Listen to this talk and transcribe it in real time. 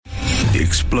the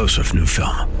explosive new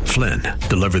film, Flynn,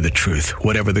 Deliver the Truth,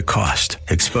 Whatever the Cost,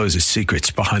 exposes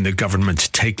secrets behind the government's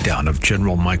takedown of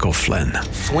General Michael Flynn.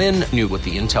 Flynn knew what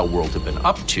the intel world had been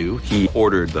up to. He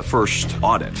ordered the first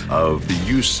audit of the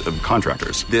use of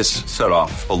contractors. This set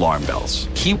off alarm bells.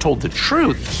 He told the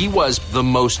truth. He was the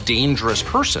most dangerous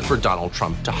person for Donald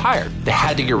Trump to hire. They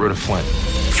had to get rid of Flynn.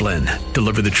 Flynn,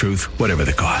 Deliver the Truth, Whatever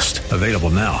the Cost. Available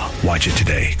now. Watch it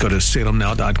today. Go to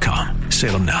salemnow.com.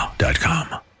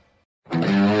 salemnow.com.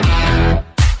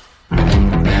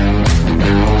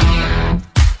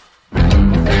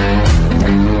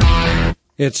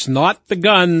 It's not the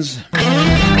guns.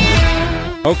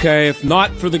 Okay, if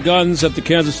not for the guns at the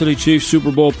Kansas City Chiefs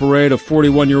Super Bowl parade, a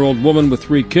 41-year-old woman with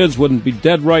 3 kids wouldn't be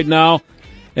dead right now,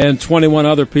 and 21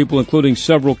 other people, including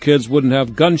several kids, wouldn't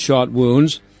have gunshot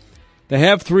wounds. They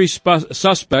have 3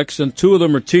 suspects, and 2 of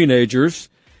them are teenagers,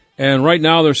 and right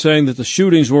now they're saying that the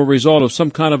shootings were a result of some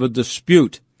kind of a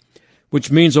dispute, which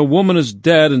means a woman is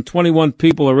dead and 21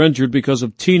 people are injured because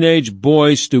of teenage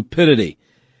boy stupidity.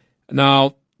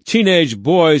 Now, teenage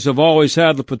boys have always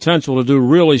had the potential to do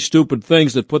really stupid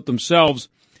things that put themselves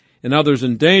and others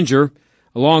in danger.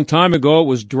 A long time ago, it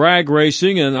was drag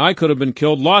racing, and I could have been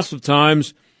killed lots of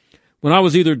times when I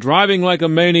was either driving like a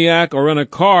maniac or in a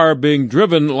car being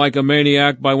driven like a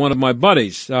maniac by one of my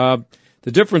buddies. The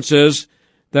difference is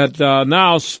that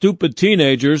now stupid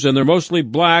teenagers, and they're mostly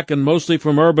black and mostly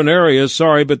from urban areas,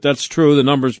 sorry, but that's true, the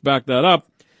numbers back that up,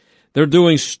 they're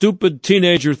doing stupid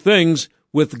teenager things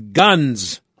with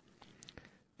guns.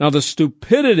 Now, the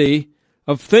stupidity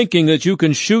of thinking that you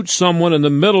can shoot someone in the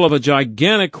middle of a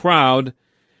gigantic crowd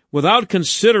without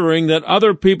considering that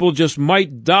other people just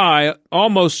might die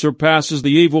almost surpasses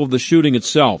the evil of the shooting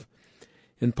itself.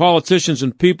 And politicians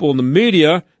and people in the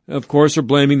media, of course, are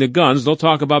blaming the guns. They'll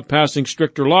talk about passing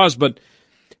stricter laws, but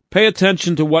pay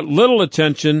attention to what little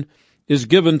attention is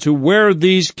given to where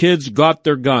these kids got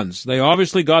their guns. They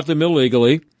obviously got them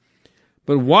illegally.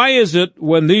 But why is it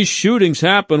when these shootings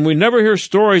happen, we never hear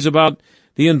stories about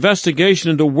the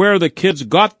investigation into where the kids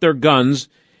got their guns,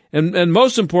 and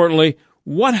most importantly,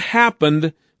 what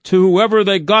happened to whoever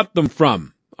they got them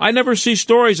from? I never see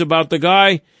stories about the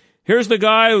guy. Here's the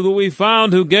guy that we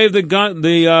found who gave the gun,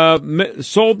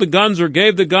 sold the guns or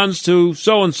gave the guns to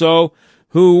so-and-so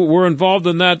who were involved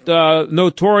in that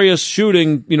notorious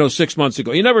shooting, 6 months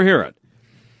ago. You never hear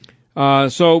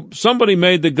it. So somebody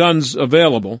made the guns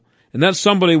available, and that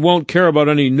somebody won't care about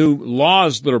any new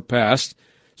laws that are passed.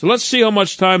 So let's see how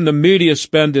much time the media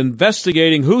spend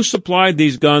investigating who supplied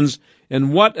these guns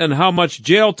and what and how much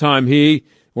jail time he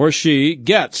or she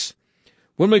gets.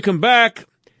 When we come back,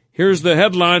 here's the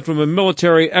headline from a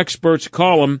military expert's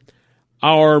column.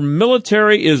 Our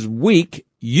military is weak.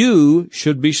 You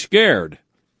should be scared.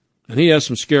 And he has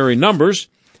some scary numbers.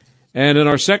 And in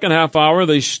our second half hour,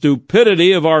 the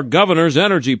stupidity of our governor's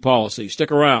energy policy.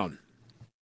 Stick around.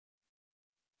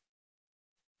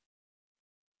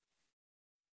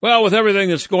 Well, with everything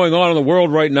that's going on in the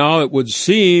world right now, it would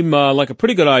seem like a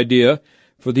pretty good idea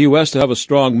for the U.S. to have a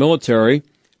strong military.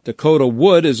 Dakota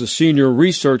Wood is a senior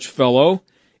research fellow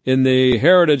in the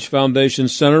Heritage Foundation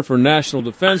Center for National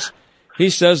Defense. He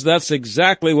says that's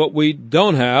exactly what we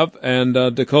don't have, and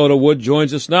Dakota Wood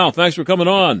joins us now. Thanks for coming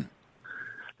on.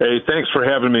 Hey, thanks for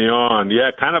having me on. Yeah,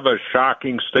 kind of a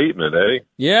shocking statement, eh?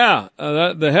 Yeah,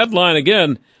 the headline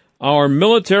again, our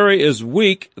military is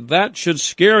weak. That should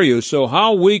scare you. So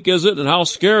how weak is it and how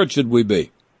scared should we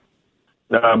be?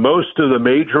 Most of the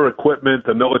major equipment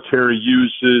the military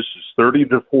uses is 30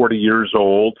 to 40 years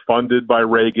old, funded by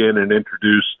Reagan and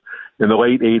introduced in the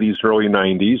late 80s, early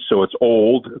 90s. So it's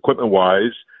old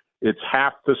equipment-wise. It's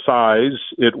half the size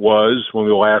it was when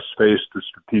we last faced the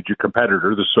strategic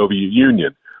competitor, the Soviet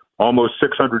Union. Almost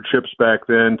 600 ships back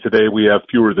then. Today we have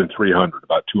fewer than 300,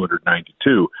 about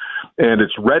 292. And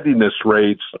its readiness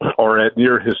rates are at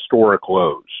near historic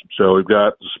lows. So we've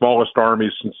got the smallest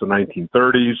army since the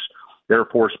 1930s. Air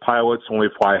Force pilots only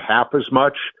fly half as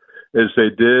much as they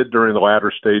did during the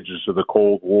latter stages of the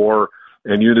Cold War,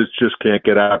 and units just can't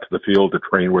get out to the field to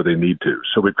train where they need to.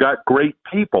 So we've got great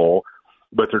people,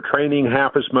 but they're training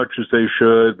half as much as they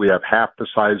should. We have half the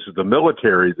size of the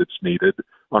military that's needed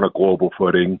on a global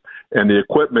footing, and the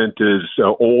equipment is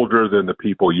older than the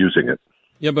people using it.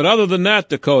 Yeah, but other than that,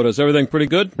 Dakota, is everything pretty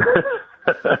good?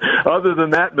 Other than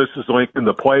that, Mrs. Lincoln,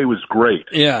 the play was great.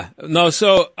 Yeah. No,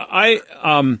 so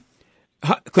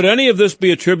could any of this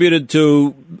be attributed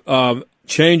to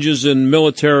changes in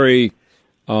military,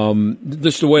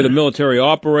 just the way the military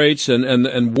operates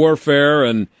and warfare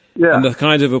and the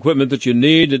kinds of equipment that you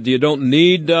need? You don't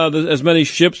need as many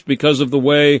ships because of the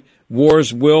way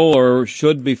wars will or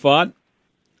should be fought?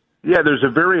 Yeah, there's a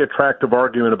very attractive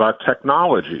argument about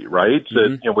technology, right?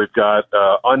 That we've got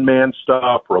unmanned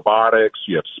stuff, robotics,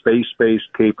 you have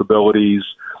space-based capabilities,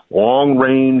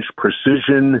 long-range,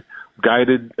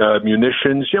 precision-guided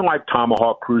munitions, like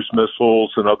Tomahawk cruise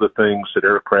missiles and other things that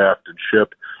aircraft and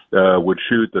ship would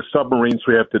shoot. The submarines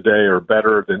we have today are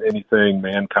better than anything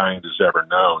mankind has ever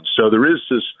known. So there is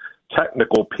this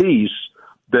technical piece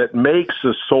that makes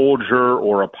a soldier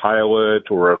or a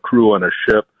pilot or a crew on a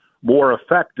ship more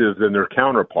effective than their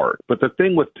counterpart. But the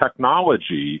thing with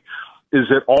technology is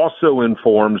it also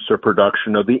informs the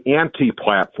production of the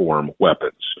anti-platform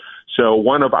weapons. So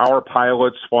one of our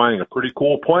pilots flying a pretty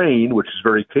cool plane, which is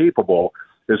very capable,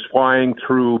 is flying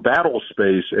through battle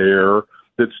space air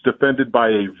that's defended by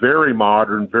a very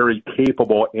modern, very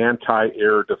capable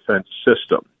anti-air defense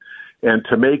system. And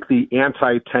to make the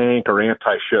anti-tank or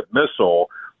anti-ship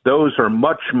missile, those are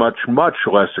much, much, much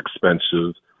less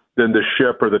expensive than the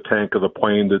ship or the tank or the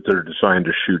plane that they're designed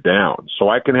to shoot down. So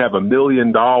I can have $1 million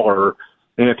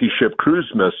anti-ship cruise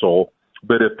missile,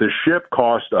 but if the ship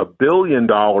costs $1 billion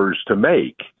to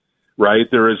make, right,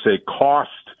 there is a cost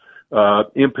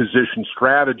imposition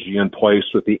strategy in place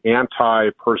with the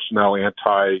anti-personnel,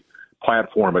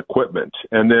 anti-platform equipment.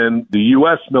 And then the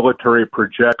U.S. military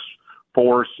projects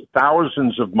force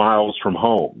thousands of miles from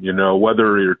home,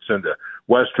 whether it's in the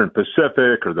Western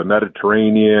Pacific or the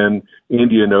Mediterranean,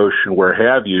 Indian Ocean, where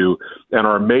have you, and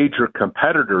our major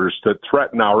competitors that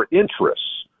threaten our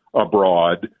interests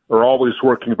abroad are always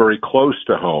working very close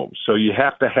to home. So you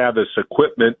have to have this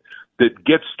equipment that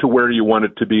gets to where you want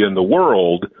it to be in the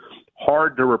world.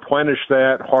 Hard to replenish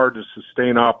that, hard to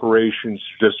sustain operations,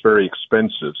 just very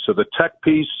expensive. So the tech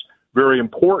piece, very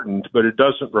important, but it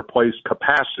doesn't replace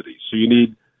capacity. So you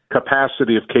need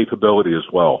capacity of capability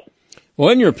as well. Well,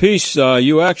 in your piece,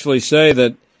 you actually say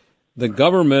that the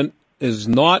government is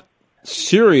not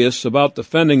serious about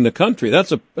defending the country.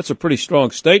 That's a pretty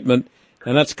strong statement,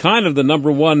 and that's kind of the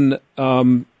number one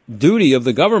duty of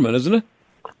the government, isn't it?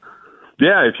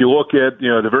 Yeah, if you look at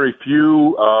the very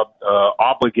few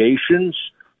obligations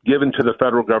given to the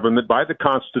federal government by the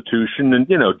Constitution and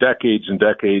decades and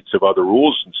decades of other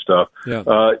rules and stuff.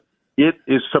 Yeah. It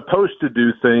is supposed to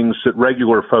do things that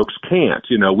regular folks can't.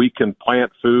 We can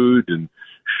plant food and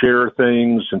share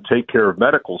things and take care of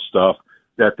medical stuff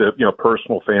at the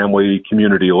personal, family,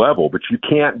 community level, but you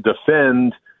can't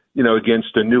defend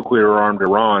against a nuclear-armed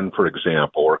Iran, for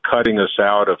example, or cutting us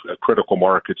out of critical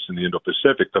markets in the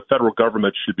Indo-Pacific. The federal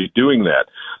government should be doing that.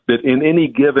 But in any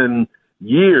given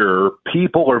year,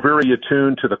 people are very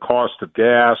attuned to the cost of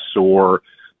gas or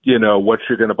what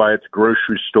you're going to buy at the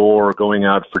grocery store or going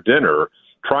out for dinner,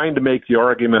 trying to make the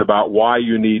argument about why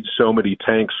you need so many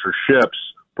tanks or ships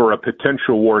for a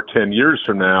potential war 10 years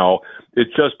from now,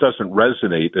 it just doesn't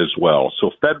resonate as well.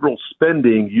 So federal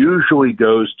spending usually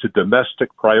goes to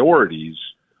domestic priorities,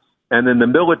 and then the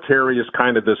military is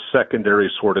kind of this secondary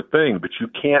sort of thing, but you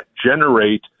can't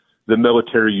generate the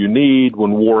military you need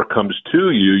when war comes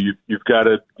to you. You've got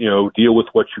to, deal with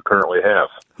what you currently have.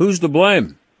 Who's to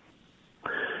blame?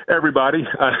 Everybody.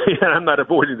 I'm not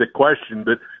avoiding the question,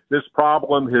 but this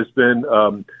problem has been,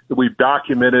 we've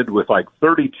documented with like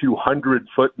 3,200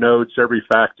 footnotes, every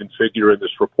fact and figure in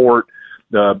this report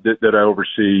that I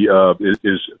oversee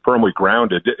is firmly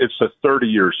grounded. It's a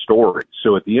 30-year story.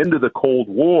 So at the end of the Cold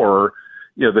War,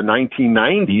 the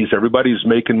 1990s, everybody's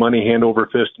making money hand over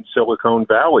fist in Silicon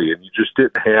Valley, and you just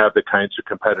didn't have the kinds of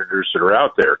competitors that are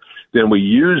out there. Then we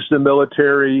used the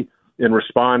military in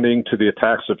responding to the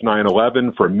attacks of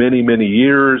 9/11 for many, many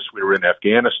years. We were in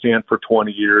Afghanistan for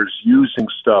 20 years using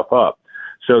stuff up.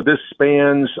 So this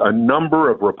spans a number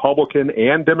of Republican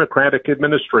and Democratic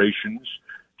administrations,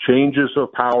 changes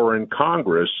of power in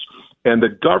Congress, and the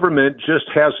government just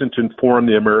hasn't informed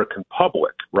the American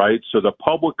public, right? So the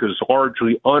public is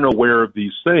largely unaware of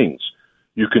these things.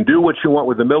 You can do what you want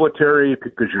with the military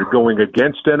because you're going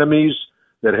against enemies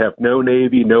that have no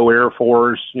Navy, no Air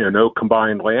Force, no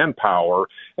combined land power.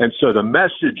 And so the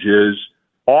message is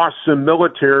awesome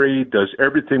military, does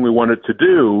everything we want it to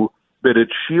do, but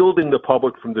it's shielding the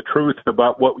public from the truth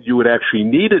about what you would actually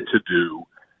need it to do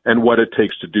and what it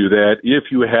takes to do that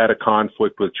if you had a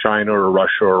conflict with China or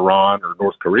Russia or Iran or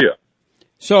North Korea.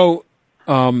 So,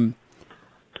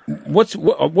 what's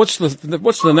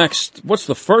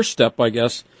the first step, I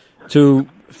guess, to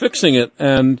fixing it?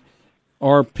 And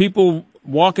are people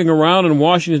walking around in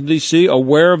Washington D.C.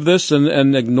 aware of this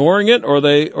and ignoring it, or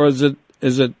is it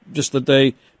just that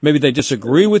they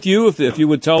disagree with you? If you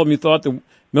would tell them you thought the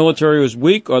military was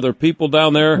weak, are there people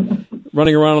down there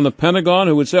running around in the Pentagon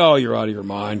who would say, "Oh, you're out of your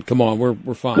mind. Come on, we're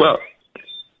fine." Well,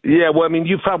 yeah. Well, I mean,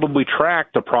 you probably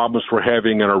tracked the problems we're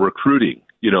having in our recruiting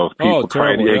of people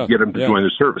trying to get them to join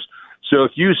the service. So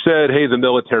if you said, hey, the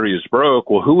military is broke,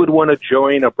 well, who would want to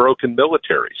join a broken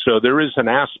military? So there is an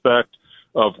aspect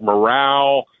of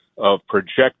morale, of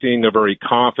projecting a very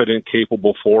confident,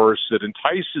 capable force that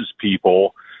entices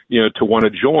people, to want to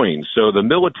join. So the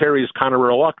military is kind of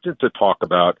reluctant to talk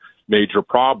about major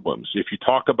problems. If you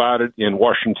talk about it in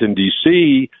Washington,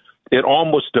 D.C., it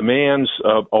almost demands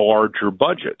a larger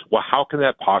budget. Well, how can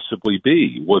that possibly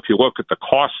be? Well, if you look at the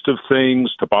cost of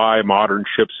things to buy modern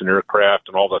ships and aircraft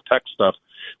and all the tech stuff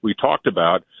we talked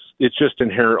about, it's just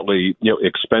inherently,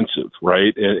 expensive,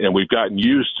 right? And we've gotten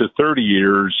used to 30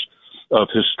 years of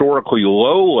historically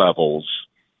low levels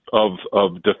of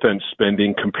defense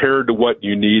spending compared to what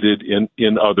you needed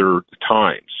in other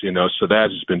times, so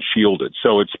that has been shielded.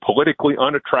 So it's politically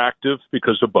unattractive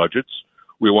because of budgets.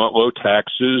 We want low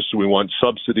taxes. We want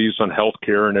subsidies on health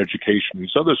care and education,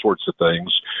 these other sorts of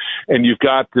things. And you've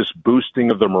got this boosting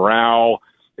of the morale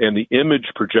and the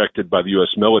image projected by the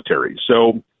U.S. military.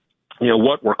 So,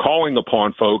 what we're calling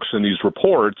upon folks in these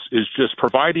reports is just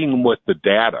providing them with the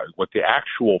data, with the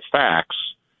actual facts,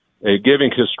 giving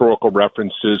historical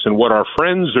references and what our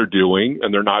friends are doing,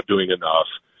 and they're not doing enough,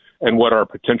 and what our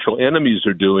potential enemies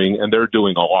are doing, and they're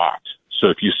doing a lot. So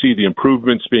if you see the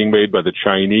improvements being made by the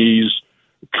Chinese,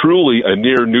 truly a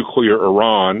near nuclear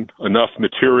Iran, enough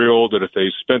material that if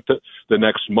they spent the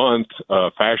next month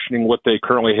fashioning what they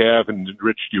currently have in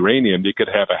enriched uranium, they could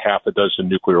have a half a dozen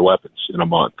nuclear weapons in a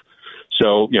month.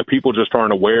 So, people just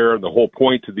aren't aware. The whole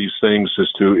point of these things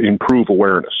is to improve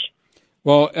awareness.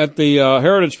 Well, at the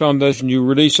Heritage Foundation, you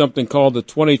released something called the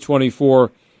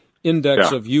 2024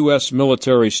 Index of U.S.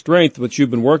 Military Strength, which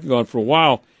you've been working on for a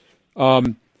while.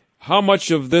 How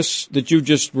much of this that you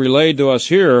just relayed to us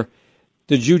here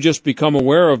did you just become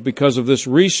aware of because of this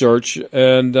research,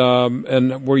 and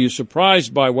were you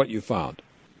surprised by what you found?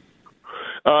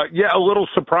 A little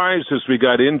surprised as we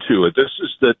got into it. This is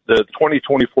the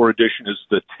 2024 edition is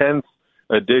the 10th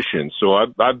edition. So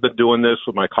I've been doing this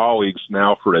with my colleagues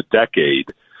now for a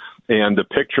decade, and the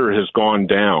picture has gone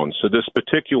down. So this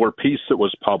particular piece that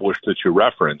was published that you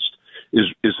referenced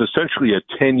is essentially a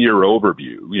 10-year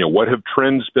overview. What have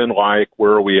trends been like?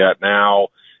 Where are we at now?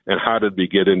 And how did we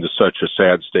get into such a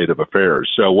sad state of affairs?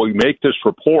 So we make this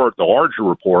report, the larger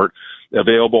report,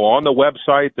 available on the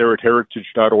website there at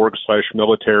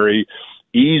heritage.org/military.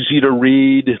 Easy to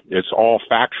read. It's all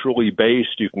factually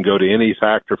based. You can go to any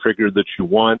fact or figure that you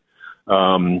want.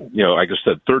 Like I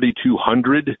said,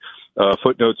 3,200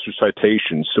 footnotes or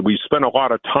citations. So we spent a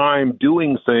lot of time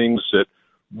doing things that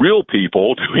real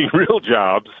people doing real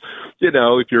jobs,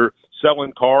 if you're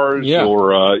selling cars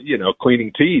or,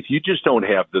 cleaning teeth, you just don't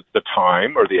have the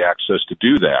time or the access to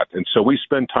do that. And so we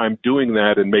spend time doing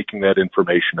that and making that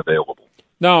information available.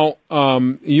 Now,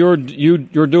 you're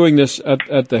doing this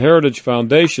at the Heritage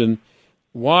Foundation.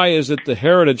 Why is it the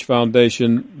Heritage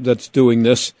Foundation that's doing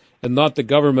this and not the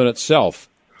government itself?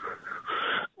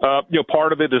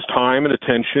 Part of it is time and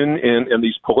attention and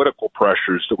these political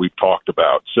pressures that we've talked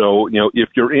about. So, if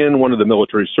you're in one of the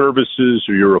military services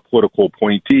or you're a political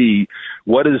appointee,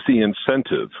 what is the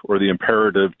incentive or the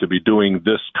imperative to be doing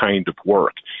this kind of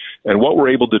work? And what we're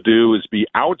able to do is be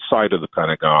outside of the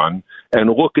Pentagon and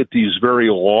look at these very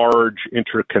large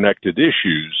interconnected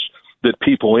issues that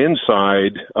people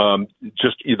inside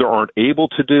just either aren't able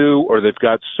to do, or they've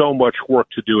got so much work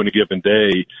to do in a given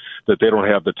day that they don't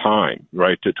have the time,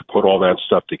 right, to put all that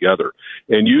stuff together.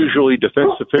 And usually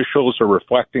defense officials are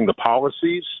reflecting the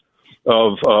policies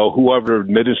of whoever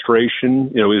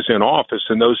administration, is in office,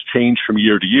 and those change from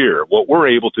year to year. What we're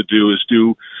able to do is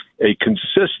do a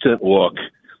consistent look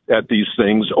at these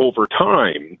things over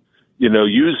time,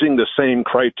 using the same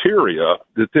criteria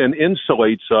that then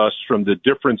insulates us from the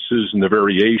differences and the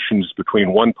variations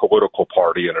between one political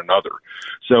party and another.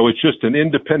 So it's just an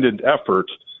independent effort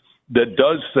that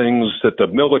does things that the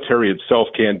military itself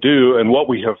can't do. And what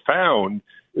we have found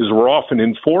is we're often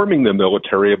informing the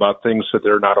military about things that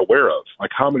they're not aware of,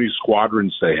 like how many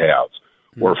squadrons they have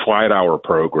or flight hour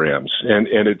programs. And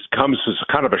it comes as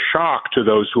kind of a shock to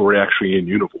those who are actually in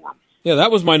uniform. Yeah,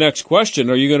 that was my next question.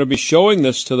 Are you going to be showing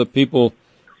this to the people,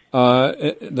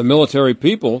 the military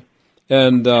people?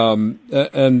 And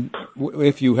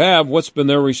if you have, what's been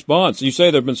their response? You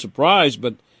say they've been surprised,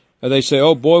 but do they say,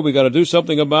 "Oh boy, we got to do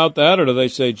something about that," or do they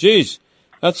say, "Geez,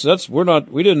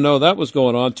 we didn't know that was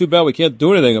going on. Too bad we can't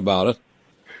do anything about it."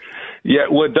 Yeah,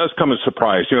 well, it does come as a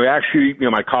surprise. Actually,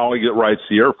 my colleague that writes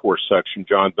the Air Force section,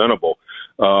 John Venable,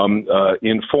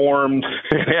 informed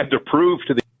and had to prove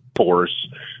to the Air Force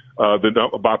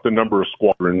about the number of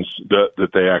squadrons that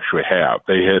they actually have.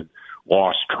 They had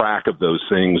lost track of those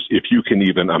things, if you can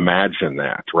even imagine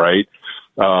that, right?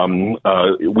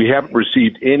 We haven't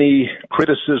received any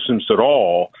criticisms at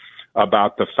all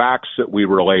about the facts that we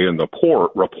relay in the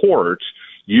report.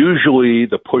 Usually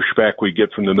the pushback we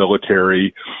get from the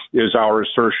military is our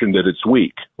assertion that it's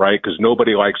weak, right? Because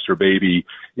nobody likes their baby,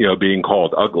 being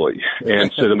called ugly.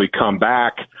 And so then we come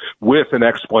back with an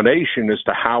explanation as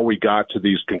to how we got to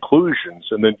these conclusions.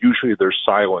 And then usually there's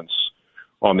silence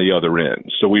on the other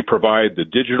end. So we provide the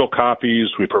digital copies.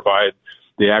 We provide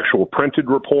the actual printed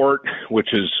report,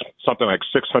 which is something like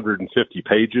 650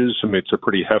 pages. I mean, it's a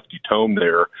pretty hefty tome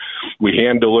there. We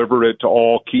hand deliver it to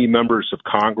all key members of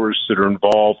Congress that are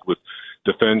involved with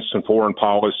defense and foreign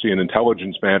policy and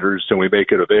intelligence matters, and we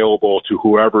make it available to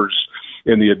whoever's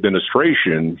in the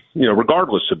administration,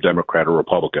 regardless of Democrat or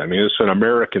Republican. I mean, it's an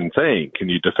American thing. Can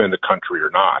you defend the country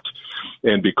or not?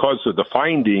 And because of the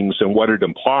findings and what it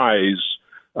implies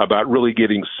about really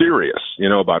getting serious,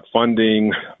 about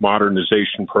funding,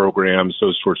 modernization programs,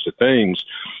 those sorts of things,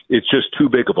 it's just too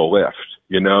big of a lift,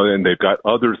 and they've got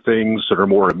other things that are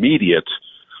more immediate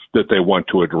that they want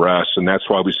to address, and that's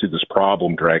why we see this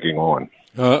problem dragging on.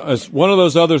 As one of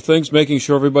those other things, making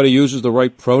sure everybody uses the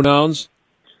right pronouns?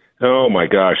 Oh, my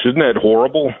gosh. Isn't that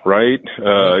horrible, right?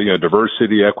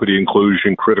 Diversity, equity,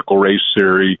 inclusion, critical race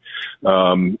theory.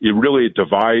 It really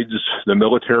divides the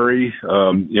military,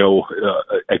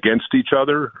 against each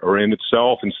other or in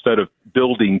itself. Instead of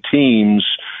building teams,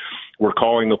 we're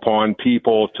calling upon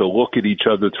people to look at each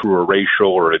other through a racial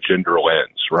or a gender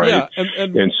lens, right? Yeah,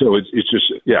 and so it's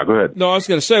just, yeah, go ahead. No, I was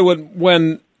going to say,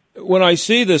 when I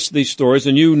see these stories,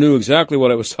 and you knew exactly what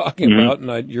I was talking about,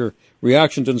 and your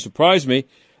reaction didn't surprise me,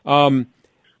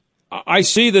 I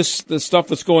see the stuff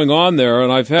that's going on there,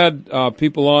 and I've had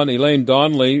people on, Elaine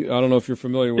Donnelly, I don't know if you're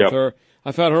familiar with her.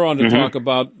 I've had her on to talk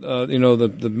about,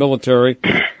 the military.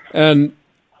 And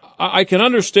I can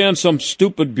understand some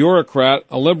stupid bureaucrat,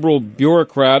 a liberal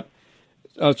bureaucrat,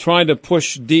 trying to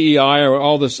push DEI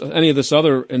or any of this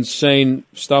other insane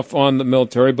stuff on the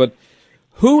military. But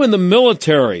who in the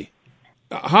military,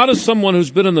 how does someone who's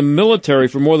been in the military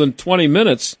for more than 20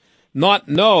 minutes not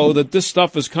know that this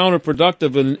stuff is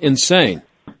counterproductive and insane?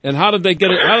 And how did they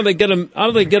get it? How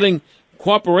are they getting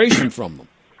cooperation from them?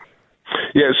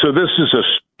 Yeah, so this is a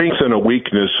strength and a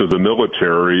weakness of the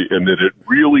military in that it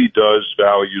really does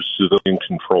value civilian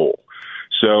control.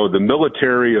 So the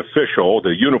military official,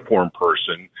 the uniformed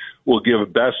person, will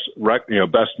give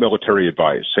best military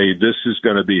advice. Hey, this is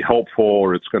going to be helpful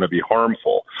or it's going to be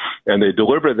harmful. And they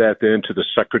deliver that then to the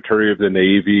Secretary of the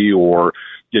Navy or,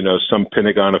 some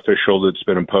Pentagon official that's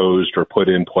been imposed or put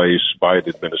in place by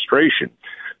the administration.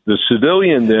 The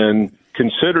civilian then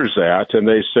considers that and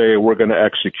they say, we're going to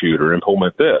execute or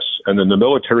implement this. And then the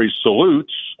military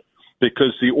salutes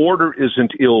because the order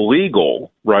isn't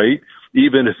illegal, right?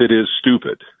 Even if it is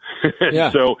stupid.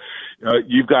 Yeah. So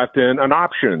you've got then an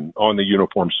option on the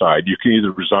uniform side. You can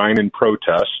either resign and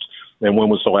protest. And when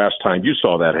was the last time you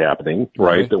saw that happening,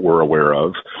 right, that we're aware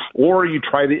of? Or you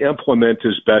try to implement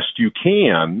as best you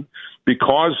can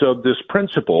because of this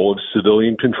principle of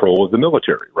civilian control of the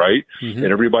military, right? Mm-hmm.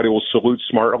 And everybody will salute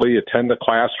smartly, attend the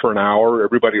class for an hour,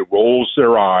 everybody rolls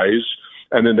their eyes,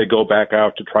 and then they go back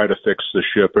out to try to fix the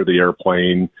ship or the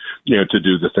airplane, to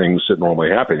do the things that normally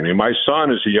happen. I mean, my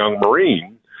son is a young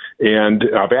Marine, and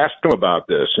I've asked him about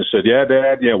this. I said, yeah,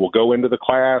 Dad, we'll go into the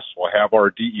class, we'll have our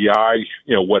DEI,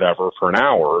 whatever, for an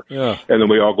hour, and then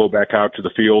we all go back out to the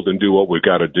field and do what we've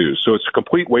got to do. So it's a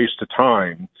complete waste of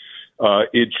time.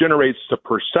 It generates the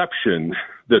perception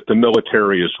that the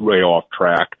military is way off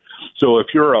track. So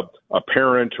if you're a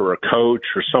parent or a coach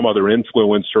or some other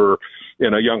influencer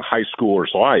in a young high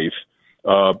schooler's life,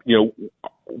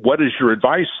 what is your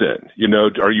advice then?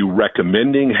 Are you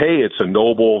recommending, hey, it's a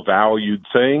noble, valued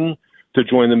thing to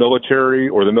join the military,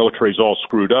 or the military's all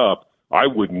screwed up? I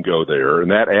wouldn't go there.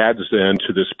 And that adds then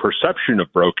to this perception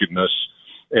of brokenness,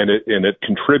 and it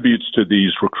contributes to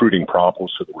these recruiting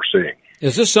problems that we're seeing.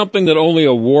 Is this something that only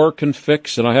a war can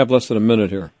fix? And I have less than a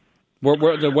minute here.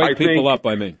 To wake people up,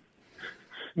 I mean.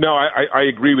 No, I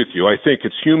agree with you. I think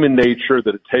it's human nature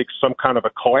that it takes some kind of a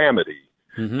calamity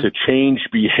to change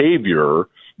behavior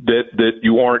that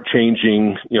you aren't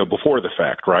changing, before the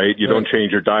fact, right? You don't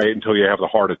change your diet until you have the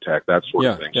heart attack, that sort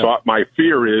of thing. Yeah. So my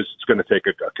fear is it's going to take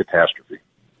a catastrophe.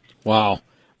 Wow.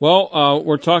 Well,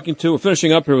 we're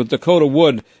finishing up here with Dakota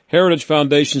Wood, Heritage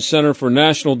Foundation Center for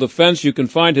National Defense. You can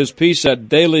find his piece at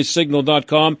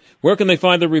dailysignal.com. Where can they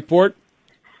find the report?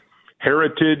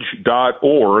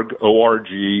 heritage.org,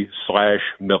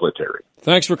 ORG/military.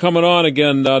 Thanks for coming on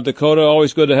again, Dakota.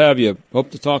 Always good to have you. Hope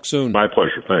to talk soon. My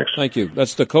pleasure. Thanks. Thank you.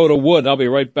 That's Dakota Wood. I'll be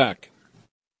right back.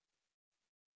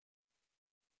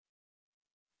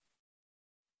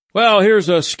 Well, here's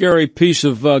a scary piece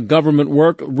of government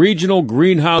work. Regional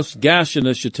Greenhouse Gas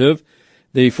Initiative.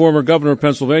 The former governor of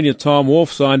Pennsylvania, Tom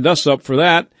Wolf, signed us up for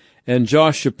that, and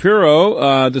Josh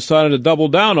Shapiro decided to double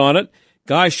down on it.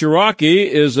 Guy Shiraki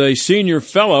is a senior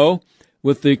fellow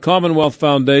with the Commonwealth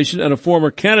Foundation and a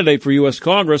former candidate for U.S.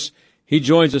 Congress. He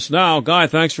joins us now. Guy,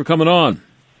 thanks for coming on.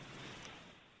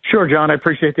 Sure, John. I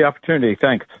appreciate the opportunity.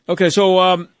 Thanks. Okay,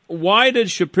 so why did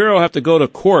Shapiro have to go to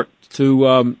court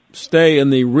to stay in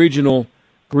the Regional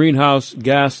Greenhouse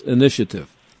Gas Initiative?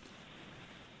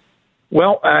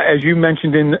 Well, as you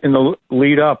mentioned in the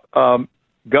lead up,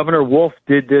 Governor Wolf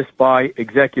did this by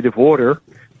executive order.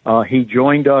 He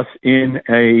joined us in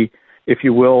an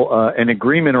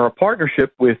agreement or a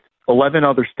partnership with 11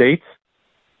 other states,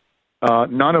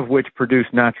 none of which produce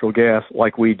natural gas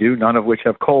like we do, none of which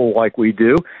have coal like we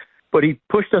do. But he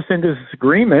pushed us into this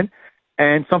agreement,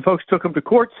 and some folks took him to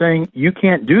court saying, you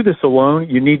can't do this alone.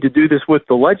 You need to do this with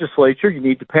the legislature. You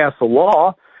need to pass a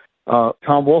law.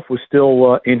 Tom Wolf was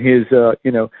still in his,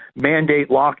 mandate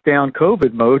lockdown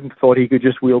COVID mode and thought he could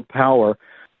just wield power.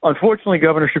 Unfortunately,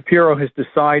 Governor Shapiro has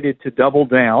decided to double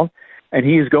down, and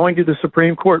he is going to the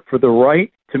Supreme Court for the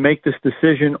right to make this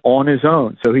decision on his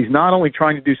own. So he's not only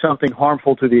trying to do something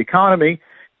harmful to the economy,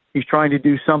 he's trying to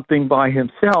do something by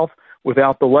himself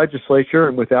without the legislature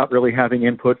and without really having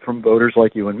input from voters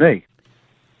like you and me.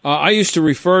 I used to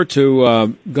refer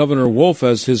to Governor Wolf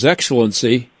as His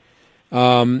Excellency.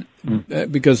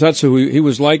 Because that's who he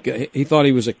was like. He thought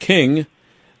he was a king,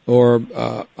 or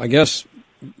I guess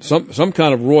some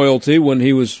kind of royalty when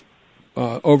he was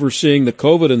overseeing the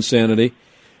COVID insanity.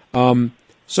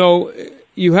 So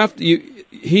you have to.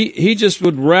 He just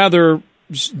would rather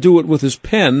do it with his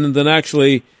pen than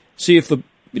actually see if the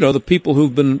people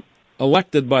who've been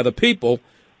elected by the people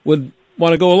would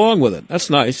want to go along with it. That's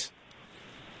nice.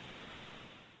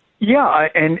 Yeah,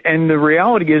 and the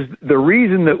reality is the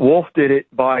reason that Wolf did it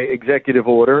by executive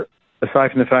order,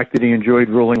 aside from the fact that he enjoyed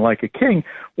ruling like a king,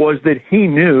 was that he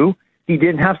knew he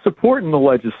didn't have support in the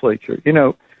legislature. You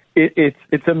know,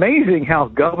 it's amazing how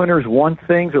governors want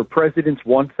things or presidents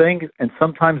want things, and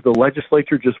sometimes the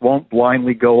legislature just won't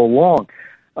blindly go along.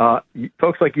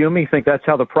 Folks like you and me think that's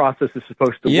how the process is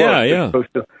supposed to work. They're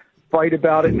supposed to fight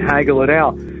about it and haggle it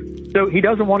out. So he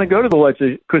doesn't want to go to the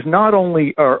legislature because not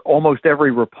only are almost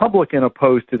every Republican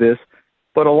opposed to this,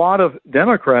 but a lot of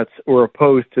Democrats were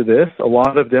opposed to this. A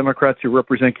lot of Democrats who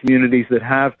represent communities that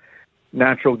have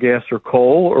natural gas or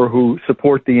coal or who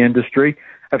support the industry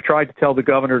have tried to tell the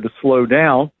governor to slow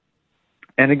down.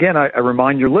 And again, I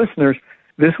remind your listeners,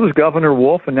 this was Governor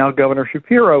Wolf and now Governor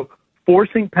Shapiro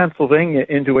forcing Pennsylvania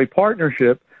into a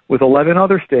partnership with 11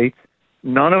 other states,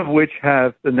 none of which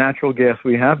have the natural gas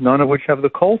we have, none of which have the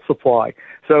coal supply.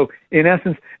 So, in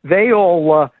essence, they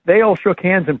all shook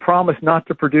hands and promised not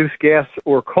to produce gas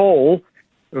or coal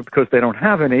because they don't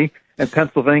have any. And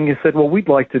Pennsylvania said, well, we'd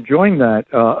like to join that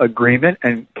agreement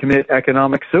and commit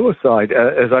economic suicide,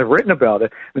 as I've written about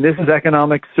it. And this is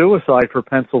economic suicide for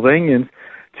Pennsylvanians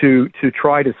to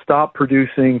try to stop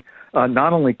producing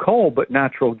not only coal but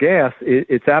natural gas.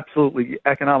 It's absolutely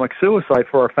economic suicide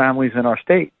for our families in our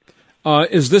state.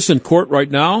 Is this in court right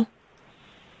now?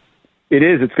 It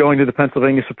is. It's going to the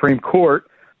Pennsylvania Supreme Court.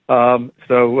 Well,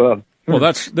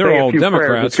 they're all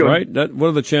Democrats, right? What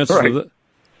are the chances of that?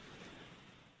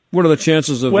 What are the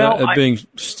chances of that being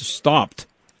stopped?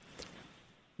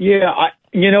 Yeah, I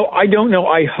don't know.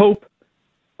 I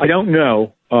don't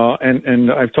know.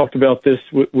 And I've talked about this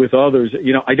with others.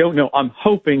 I don't know. I'm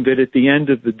hoping that at the end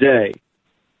of the day,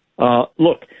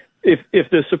 look, if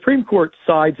the Supreme Court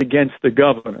sides against the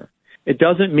governor, it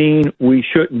doesn't mean we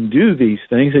shouldn't do these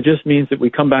things. It just means that we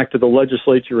come back to the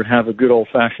legislature and have a good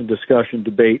old-fashioned discussion,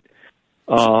 debate.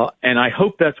 And I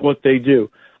hope that's what they do.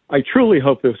 I truly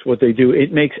hope that's what they do.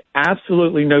 It makes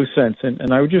absolutely no sense.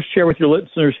 And I would just share with your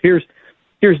listeners, here's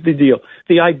the deal.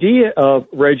 The idea of,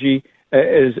 Reggie,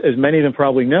 as many of them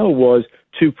probably know, was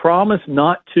to promise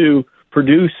not to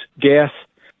produce gas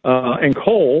and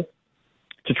coal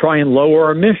to try and lower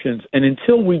our emissions. And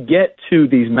until we get to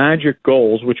these magic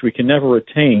goals, which we can never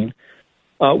attain,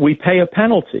 we pay a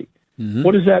penalty. Mm-hmm.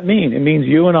 What does that mean? It means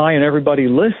you and I and everybody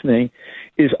listening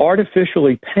is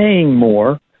artificially paying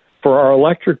more for our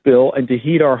electric bill and to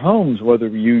heat our homes, whether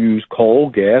you use coal,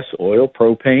 gas, oil,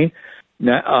 propane.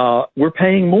 We're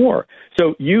paying more.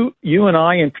 So you and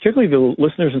I, and particularly the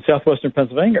listeners in southwestern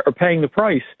Pennsylvania, are paying the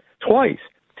price twice.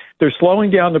 They're slowing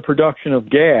down the production of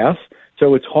gas,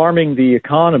 so it's harming the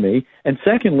economy. And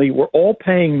secondly, we're all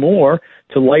paying more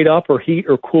to light up or heat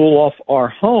or cool off our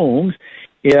homes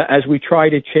as we try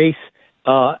to chase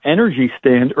energy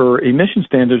or emission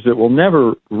standards that we'll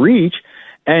never reach.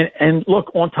 And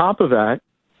look, on top of that,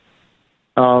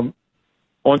 On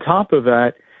top of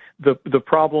that, the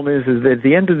problem is that at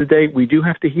the end of the day, we do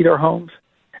have to heat our homes,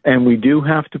 and we do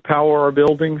have to power our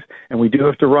buildings, and we do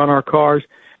have to run our cars,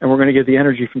 and we're going to get the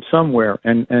energy from somewhere.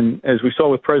 And as we saw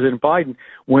with President Biden,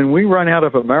 when we run out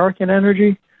of American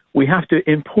energy, we have to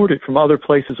import it from other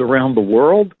places around the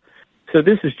world. So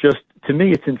this is just, to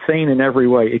me, it's insane in every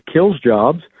way. It kills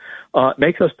jobs. It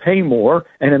makes us pay more,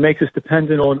 and it makes us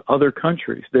dependent on other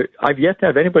countries. I've yet to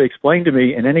have anybody explain to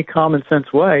me in any common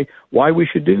sense way why we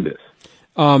should do this.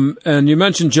 And you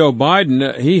mentioned Joe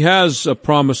Biden. He has a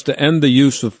promise to end the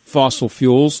use of fossil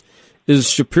fuels. Is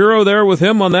Shapiro there with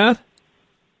him on that?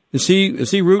 Is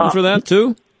he rooting for that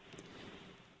too?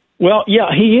 Well, yeah,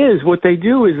 he is. What they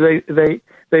do is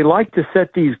they like to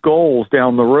set these goals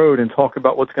down the road and talk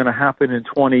about what's going to happen in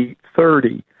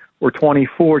 2030 or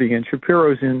 2040, and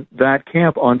Shapiro's in that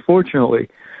camp, unfortunately.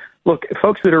 Look,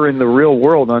 folks that are in the real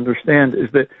world understand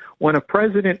is that when a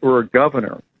president or a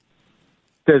governor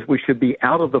says we should be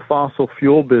out of the fossil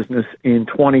fuel business in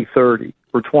 2030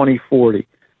 or 2040,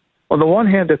 on the one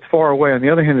hand, it's far away. On the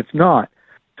other hand, it's not.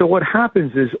 So what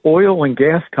happens is oil and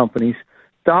gas companies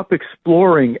stop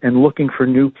exploring and looking for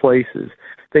new places.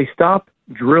 They stop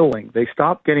drilling. They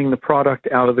stop getting the product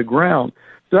out of the ground.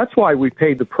 So that's why we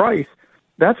paid the price.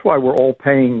 That's why we're all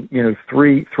paying,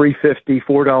 $3.50,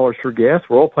 $4 for gas.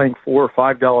 We're all paying $4 or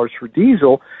 $5 for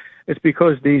diesel. It's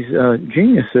because these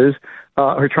geniuses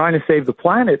are trying to save the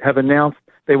planet, have announced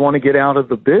they want to get out of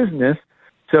the business.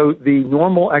 So the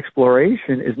normal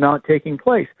exploration is not taking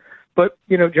place. But,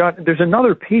 John, there's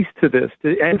another piece to this.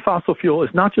 To end fossil fuel is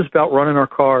not just about running our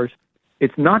cars.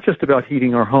 It's not just about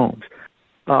heating our homes.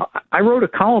 I wrote a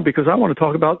column because I want to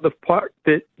talk about the part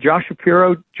that Josh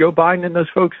Shapiro, Joe Biden, and those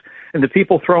folks and the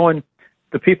people throwing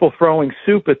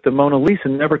soup at the Mona Lisa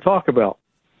never talk about.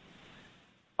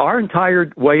 Our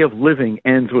entire way of living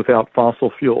ends without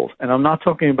fossil fuels, and I'm not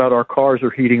talking about our cars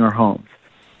or heating our homes.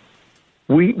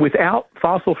 Without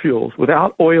fossil fuels,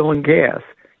 without oil and gas,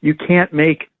 you can't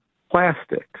make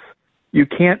plastics. You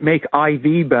can't make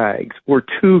IV bags or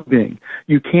tubing.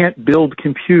 You can't build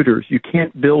computers. You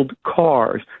can't build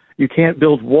cars. You can't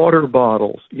build water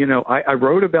bottles. I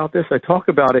wrote about this. I talk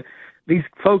about it. These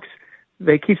folks,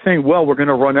 they keep saying, well, we're going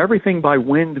to run everything by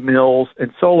windmills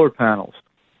and solar panels.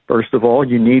 First of all,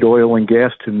 you need oil and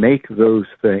gas to make those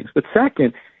things. But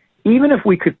second, even if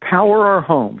we could power our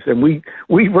homes, and we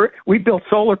built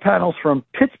solar panels from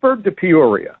Pittsburgh to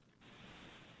Peoria,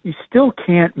 you still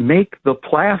can't make the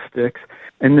plastics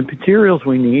and the materials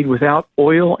we need without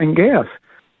oil and gas.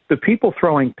 The people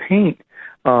throwing paint,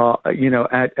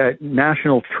 at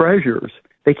national treasures,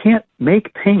 they can't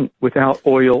make paint without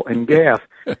oil and gas.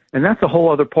 And that's a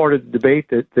whole other part of the debate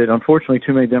that unfortunately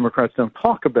too many Democrats don't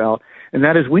talk about, and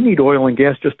that is we need oil and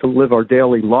gas just to live our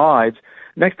daily lives.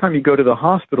 Next time you go to the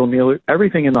hospital, Neil,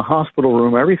 everything in the hospital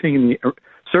room, everything in the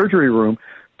surgery room,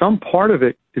 some part of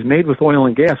it is made with oil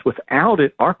and gas. Without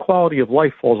it, our quality of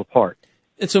life falls apart.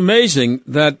 It's amazing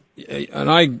that,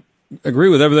 and I agree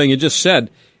with everything you just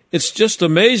said, it's just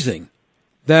amazing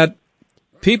that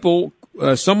people,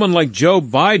 someone like Joe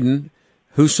Biden,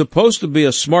 who's supposed to be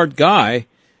a smart guy,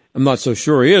 I'm not so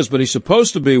sure he is, but he's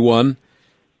supposed to be one,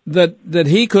 that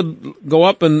he could go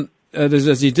up and,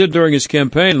 as he did during his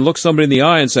campaign, and look somebody in the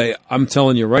eye and say, I'm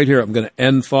telling you right here, I'm going to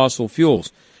end fossil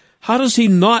fuels. How does he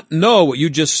not know what you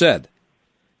just said?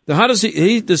 How does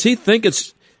he think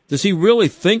does he really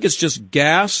think it's just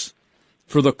gas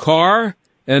for the car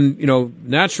and,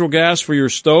 natural gas for your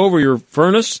stove or your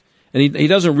furnace? And he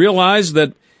doesn't realize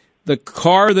that the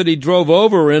car that he drove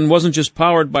over in wasn't just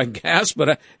powered by gas,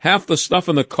 but half the stuff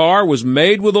in the car was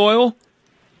made with oil?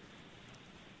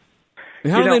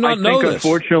 How do they not know this?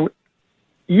 Unfortunately,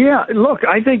 yeah, look,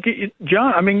 I think,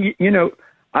 John,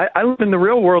 I live in the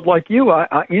real world like you.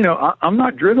 I'm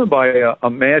not driven by a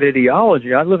mad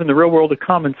ideology. I live in the real world of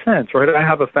common sense, right? I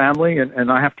have a family,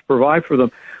 and I have to provide for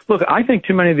them. Look, I think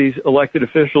too many of these elected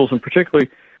officials, and particularly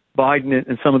Biden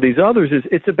and some of these others,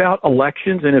 it's about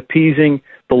elections and appeasing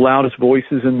the loudest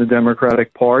voices in the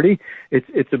Democratic Party.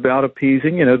 It's about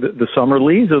appeasing, the Summer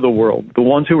Lees of the world, the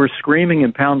ones who are screaming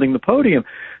and pounding the podium.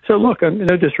 So look,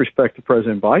 no disrespect to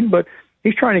President Biden, but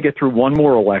he's trying to get through one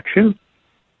more election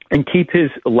and keep his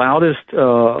loudest,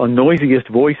 noisiest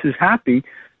voices happy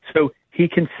so he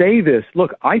can say this.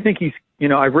 Look, I think he's,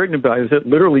 I've written about it,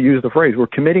 literally used the phrase, we're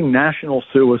committing national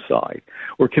suicide.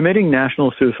 We're committing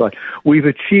national suicide. We've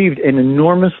achieved an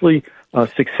enormously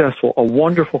successful, a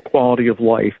wonderful quality of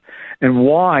life, and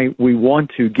why we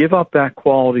want to give up that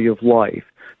quality of life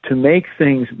to make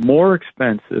things more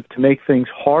expensive, to make things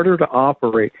harder to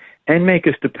operate, and make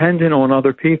us dependent on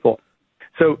other people.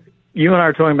 So you and I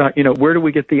are talking about, where do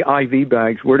we get the IV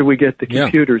bags? Where do we get the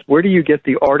computers? Where do you get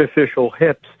the artificial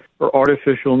hips or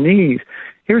artificial knees?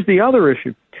 Here's the other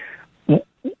issue.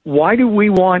 Why do we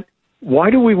want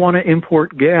to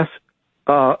import gas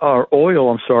or oil?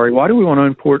 I'm sorry. Why do we want to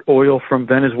import oil from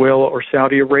Venezuela or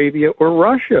Saudi Arabia or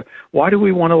Russia? Why do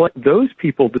we want to let those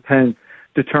people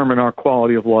determine our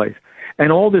quality of life?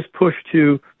 And all this push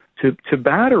to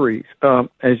batteries,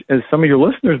 as some of your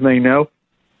listeners may know,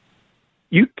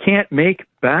 you can't make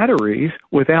batteries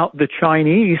without the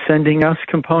Chinese sending us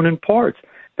component parts.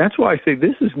 That's why I say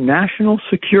this is national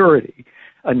security,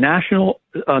 national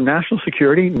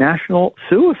security, national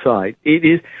suicide. It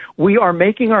is. We are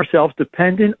making ourselves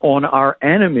dependent on our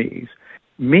enemies,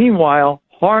 meanwhile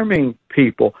harming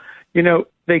people.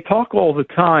 They talk all the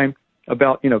time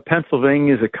about,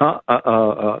 Pennsylvania's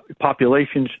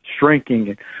population shrinking,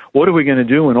 and what are we going to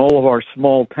do in all of our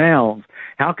small towns?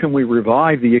 How can we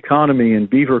revive the economy in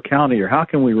Beaver County, or how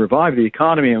can we revive the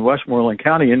economy in Westmoreland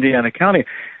County, Indiana County?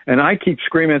 And I keep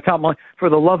screaming at the top of my, for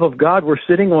the love of God, we're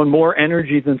sitting on more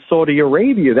energy than Saudi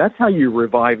Arabia. That's how you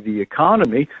revive the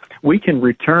economy. We can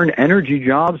return energy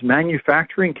jobs,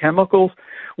 manufacturing, chemicals.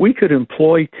 We could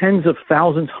employ tens of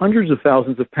thousands, hundreds of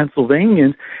thousands of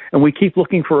Pennsylvanians, and we keep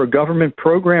looking for a government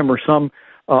program or some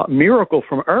miracle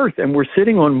from Earth, and we're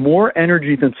sitting on more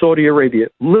energy than Saudi Arabia,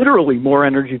 literally more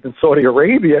energy than Saudi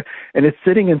Arabia, and it's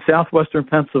sitting in southwestern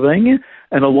Pennsylvania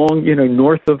and along,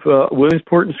 north of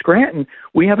Williamsport and Scranton.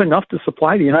 We have enough to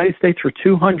supply the United States for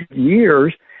 200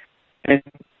 years, and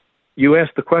you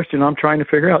ask the question I'm trying to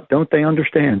figure out, don't they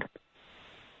understand?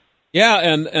 Yeah,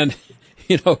 and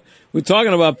we're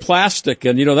talking about plastic,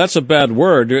 and, that's a bad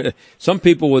word. Some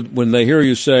people would, when they hear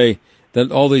you say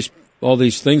that all these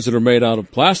things that are made out of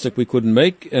plastic we couldn't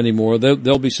make anymore,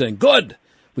 they'll be saying, good,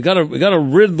 we got to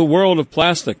rid the world of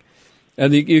plastic.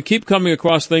 And you keep coming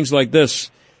across things like this.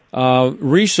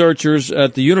 Researchers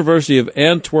at the University of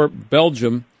Antwerp,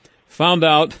 Belgium, found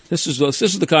out, this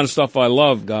is the kind of stuff I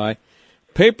love, Guy.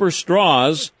 Paper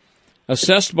straws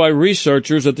assessed by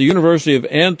researchers at the University of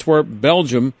Antwerp,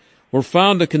 Belgium, were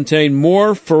found to contain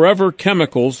more forever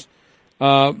chemicals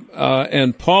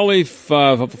and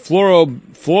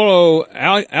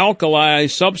polyfluoroalkyl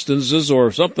substances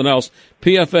or something else,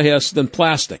 PFAS, than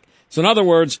plastic. So in other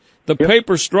words, the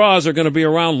paper straws are going to be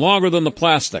around longer than the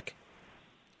plastic.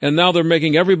 And now they're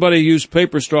making everybody use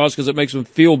paper straws because it makes them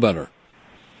feel better.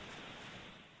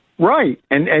 Right.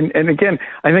 And again,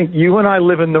 I think you and I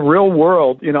live in the real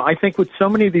world. I think with so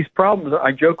many of these problems,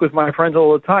 I joke with my friends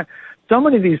all the time, so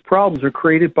many of these problems are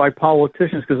created by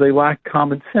politicians because they lack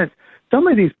common sense. Some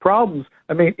of these problems,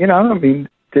 I don't mean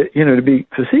to be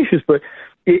facetious, but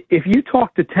if you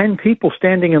talk to 10 people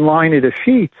standing in line at a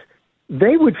Sheetz,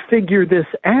 they would figure this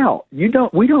out. We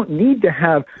don't need to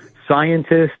have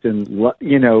scientists and,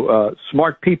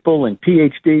 smart people and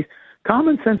PhDs.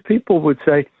 Common sense people would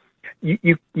say,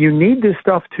 you need this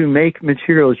stuff to make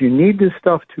materials. You need this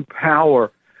stuff to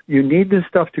power. You need this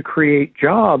stuff to create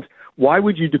jobs. Why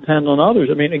would you depend on others?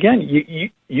 Again,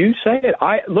 you say it.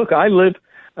 I live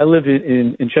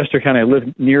in Chester County. I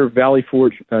live near Valley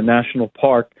Forge National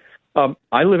Park.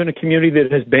 I live in a community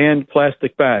that has banned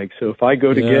plastic bags. So if I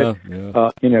go to get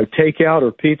takeout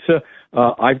or pizza,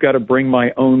 I've got to bring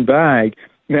my own bag.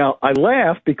 Now, I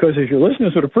laugh because, as your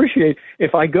listeners would appreciate,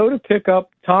 if I go to pick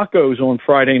up tacos on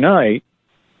Friday night,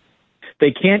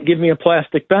 they can't give me a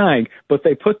plastic bag, but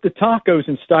they put the tacos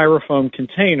in styrofoam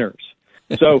containers.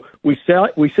 So we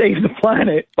save the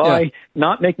planet by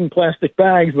not making plastic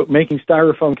bags, but making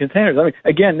styrofoam containers.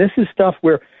 Again, this is stuff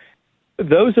where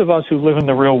those of us who live in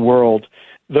the real world,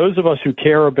 those of us who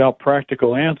care about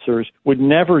practical answers, would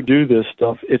never do this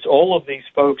stuff. It's all of these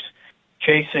folks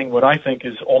chasing what I think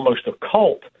is almost a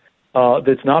cult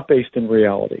that's not based in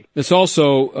reality. It's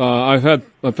also I've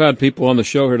had people on the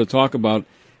show here to talk about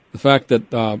the fact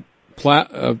that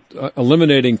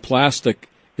eliminating plastic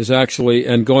is actually,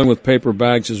 and going with paper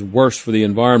bags is worse for the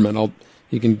environment.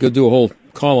 You can go do a whole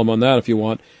column on that if you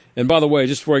want. And by the way,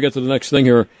 just before I get to the next thing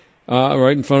here,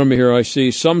 right in front of me here, I see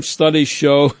some studies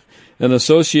show an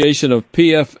association of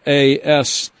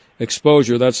PFAS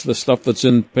exposure. That's the stuff that's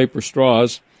in paper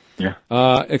straws.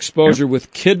 Exposure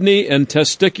with kidney and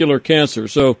testicular cancer.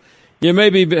 So you may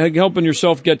be helping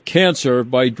yourself get cancer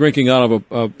by drinking out of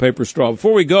a paper straw.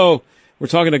 Before we go, we're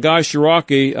talking to Guy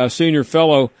Shiraki, a senior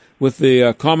fellow with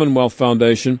the Commonwealth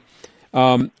Foundation.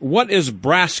 What is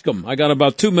Braskem? I got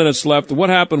about 2 minutes left.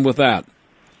 What happened with that?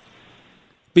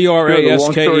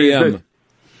 Braskem.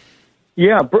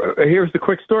 Yeah, here's the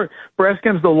quick story.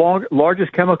 Braskem's the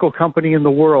largest chemical company in the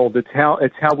world. It's how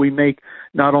we make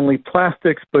not only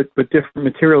plastics but different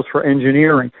materials for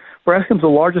engineering. Braskem's the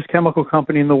largest chemical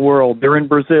company in the world. They're in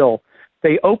Brazil.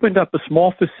 They opened up a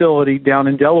small facility down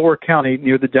in Delaware County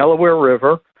near the Delaware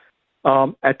River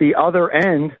at the other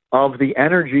end of the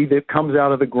energy that comes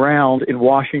out of the ground in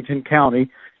Washington County.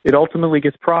 It ultimately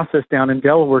gets processed down in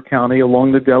Delaware County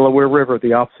along the Delaware River,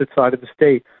 the opposite side of the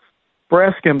state.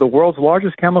 Braskem, the world's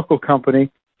largest chemical company,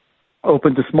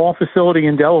 opened a small facility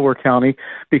in Delaware County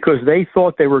because they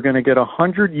thought they were going to get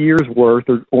 100 years' worth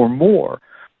or more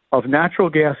of natural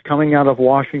gas coming out of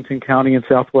Washington County in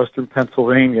southwestern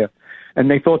Pennsylvania. And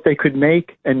they thought they could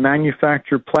make and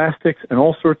manufacture plastics and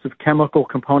all sorts of chemical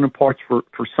component parts for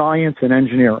science and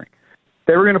engineering.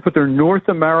 They were going to put their North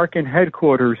American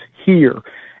headquarters here,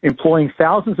 employing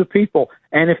thousands of people.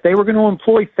 And if they were going to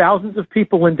employ thousands of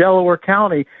people in Delaware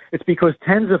County, it's because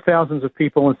tens of thousands of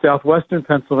people in southwestern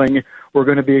Pennsylvania were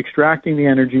going to be extracting the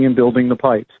energy and building the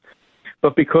pipes.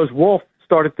 But because Wolf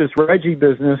started this Reggie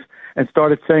business and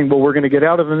started saying, well, we're going to get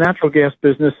out of the natural gas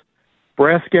business,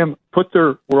 Braskem put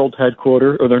their world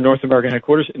headquarters or their North American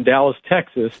headquarters in Dallas,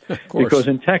 Texas, because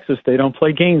in Texas they don't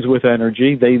play games with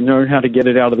energy. They learn how to get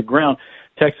it out of the ground.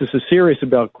 Texas is serious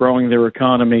about growing their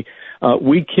economy.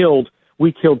 We killed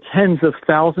tens of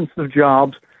thousands of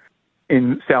jobs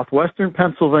in southwestern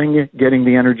Pennsylvania, getting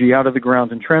the energy out of the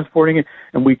ground and transporting it,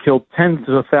 and we killed tens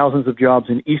of thousands of jobs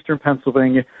in eastern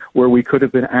Pennsylvania where we could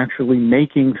have been actually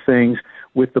making things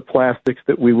with the plastics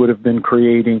that we would have been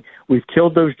creating. We've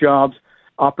killed those jobs,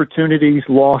 opportunities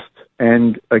lost,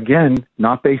 and again,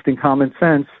 not based in common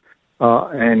sense.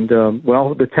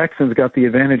 Well, the Texans got the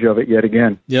advantage of it yet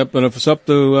again. Yep, and if it's up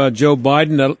to Joe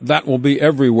Biden, that will be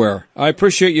everywhere. I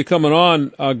appreciate you coming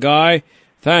on, Guy.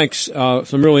 Thanks.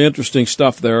 Some really interesting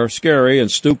stuff there. Scary and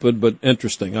stupid, but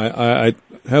interesting. I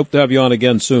hope to have you on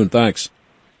again soon. Thanks.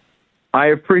 I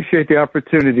appreciate the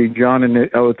opportunity, John, and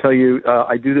I will tell you,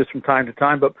 I do this from time to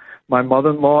time, but my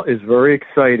mother-in-law is very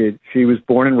excited. She was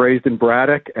born and raised in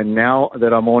Braddock, and now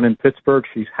that I'm on in Pittsburgh,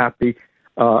 she's happy.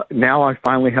 Now I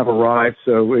finally have arrived,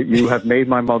 so you have made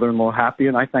my mother-in-law happy,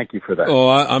 and I thank you for that. Oh,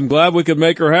 I'm glad we could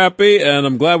make her happy, and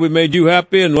I'm glad we made you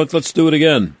happy, and let's do it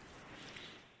again.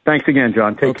 Thanks again,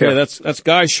 John. Take care. Okay, that's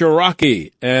Guy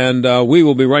Shiraki, and we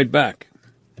will be right back.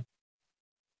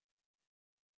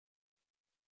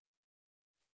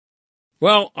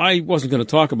 Well, I wasn't going to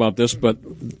talk about this, but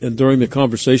during the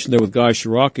conversation there with Guy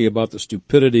Shiraki about the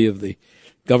stupidity of the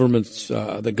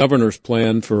the governor's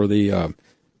plan for the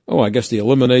the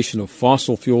elimination of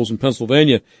fossil fuels in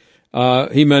Pennsylvania,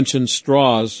 he mentioned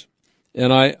straws,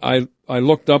 and I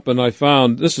looked up and I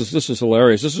found this is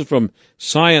hilarious. This is from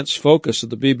Science Focus at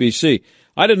the BBC.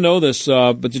 I didn't know this,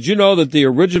 but did you know that the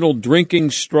original drinking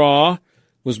straw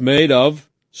was made of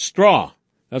straw?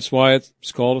 That's why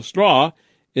it's called a straw.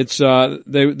 It's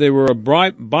they were a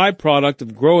byproduct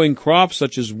of growing crops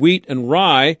such as wheat and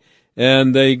rye,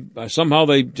 and they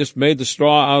just made the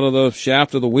straw out of the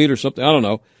shaft of the wheat or something. I don't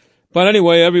know. But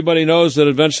anyway, everybody knows that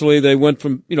eventually they went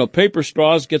from, paper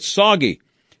straws get soggy.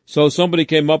 So somebody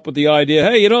came up with the idea,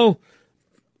 hey,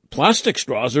 plastic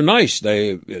straws are nice.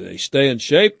 They stay in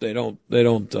shape. They don't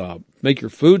make your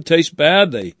food taste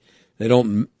bad. They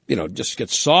don't, just get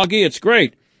soggy. It's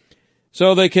great.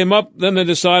 So they came up, then they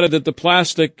decided that the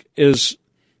plastic is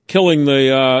killing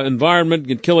the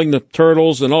environment and killing the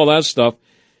turtles and all that stuff.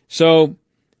 So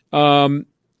they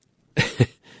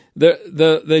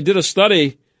did a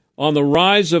study on the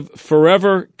rise of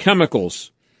forever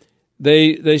chemicals.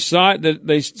 They saw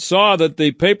that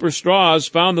the paper straws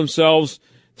found themselves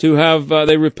to have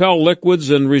they repel liquids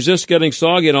and resist getting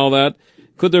soggy and all that.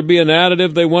 Could there be an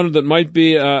additive they wanted that might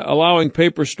be allowing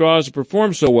paper straws to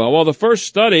perform so well? Well, the first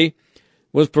study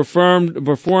was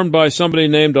performed by somebody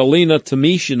named Alina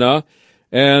Tomishina,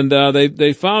 and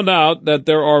they found out that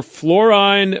there are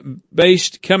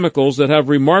fluorine-based chemicals that have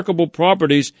remarkable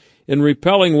properties in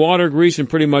repelling water, grease, and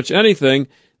pretty much anything.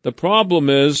 The problem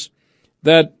is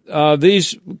that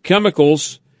these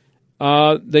chemicals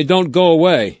they don't go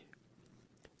away.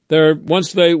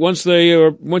 Once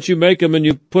you make them and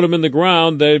you put them in the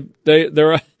ground,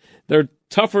 they're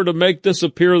tougher to make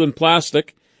disappear than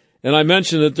plastic. And I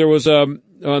mentioned that there was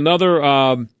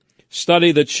another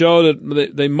study that showed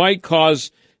that they might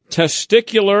cause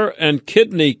testicular and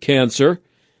kidney cancer.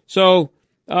 So,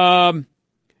 I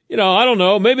don't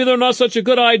know. Maybe they're not such a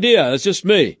good idea. It's just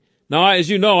me. Now, as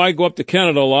you know, I go up to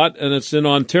Canada a lot, and it's in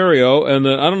Ontario. And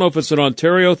I don't know if it's an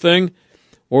Ontario thing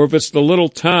or if it's the little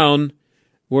town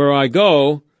where I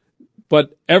go,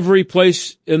 but every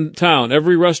place in town,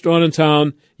 every restaurant in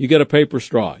town, you get a paper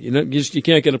straw. You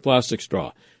can't get a plastic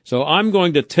straw. So I'm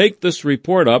going to take this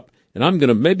report up, and I'm going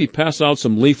to maybe pass out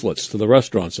some leaflets to the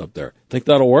restaurants up there. Think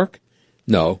that'll work?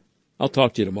 No. I'll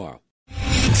talk to you tomorrow.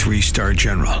 3-star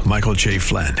general Michael J.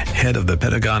 Flynn, head of the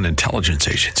Pentagon Intelligence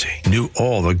Agency, knew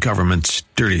all the government's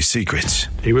dirty secrets.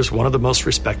 He was one of the most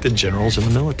respected generals in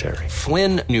the military.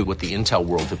 Flynn knew what the intel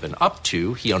world had been up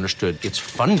to. He understood its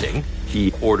funding.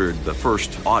 He ordered the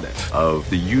first audit of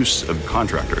the use of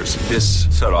contractors. This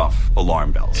set off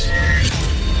alarm bells.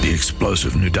 The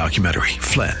explosive new documentary,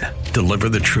 Flynn, Deliver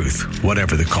the Truth,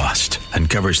 Whatever the Cost,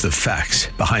 uncovers the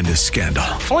facts behind this scandal.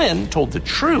 Flynn told the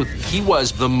truth. He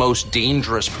was the most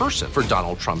dangerous person for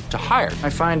Donald Trump to hire. I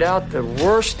find out the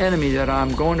worst enemy that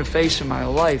I'm going to face in my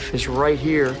life is right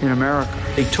here in America.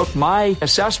 They took my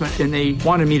assessment and they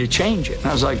wanted me to change it. And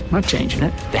I was like, I'm not changing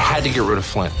it. They had to get rid of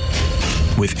Flynn.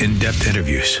 With in-depth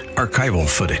interviews, archival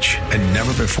footage, and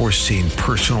never-before-seen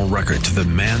personal records of the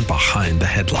man behind the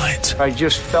headlines. I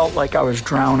just felt like I was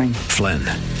drowning. Flynn,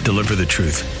 Deliver the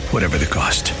Truth, Whatever the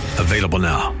Cost. Available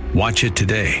now. Watch it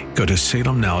today. Go to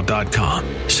salemnow.com.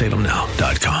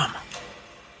 salemnow.com.